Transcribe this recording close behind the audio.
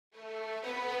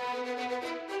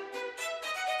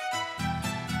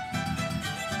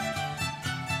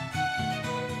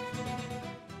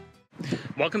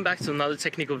Welcome back to another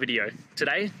technical video.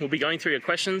 Today, we'll be going through your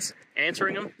questions,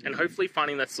 answering them, and hopefully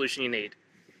finding that solution you need.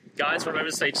 Guys, remember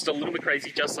to stay just a little bit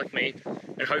crazy, just like me,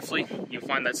 and hopefully you'll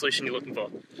find that solution you're looking for.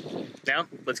 Now,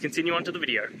 let's continue on to the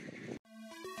video.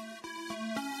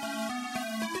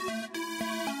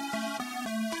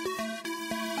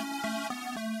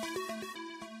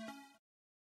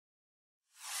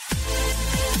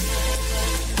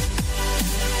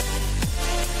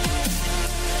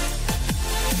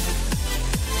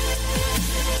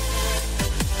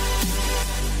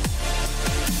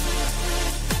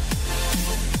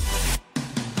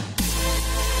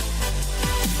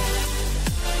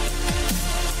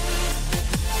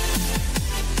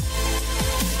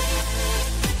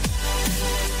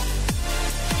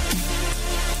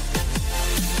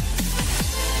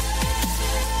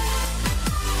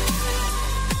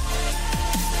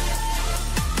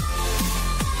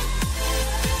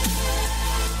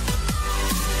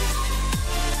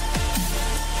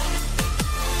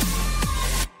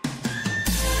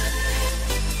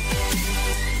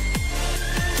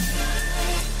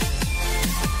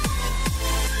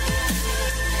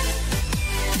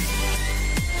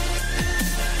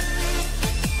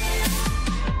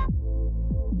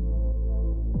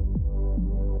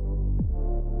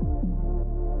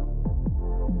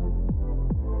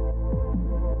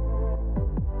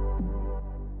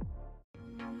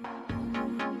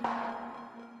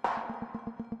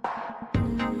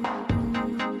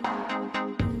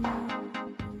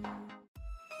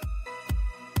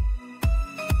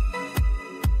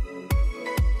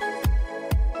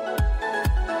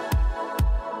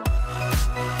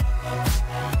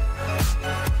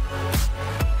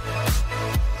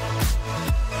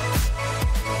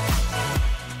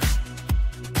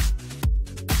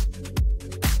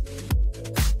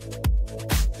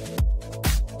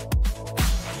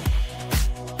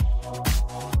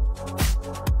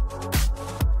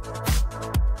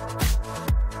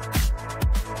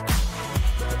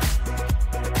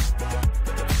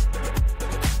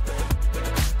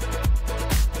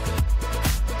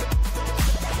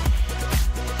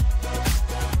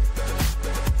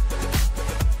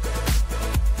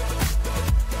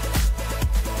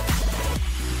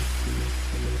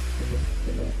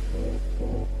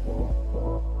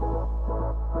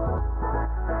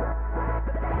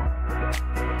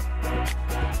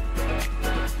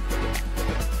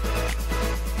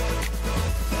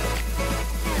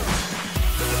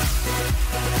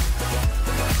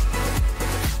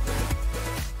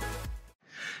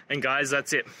 And guys,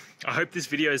 that's it. I hope this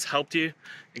video has helped you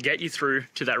and get you through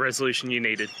to that resolution you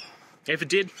needed. If it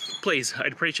did, please,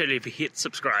 I'd appreciate it if you hit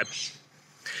subscribe.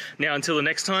 Now, until the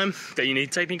next time that you need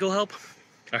technical help,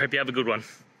 I hope you have a good one.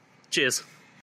 Cheers.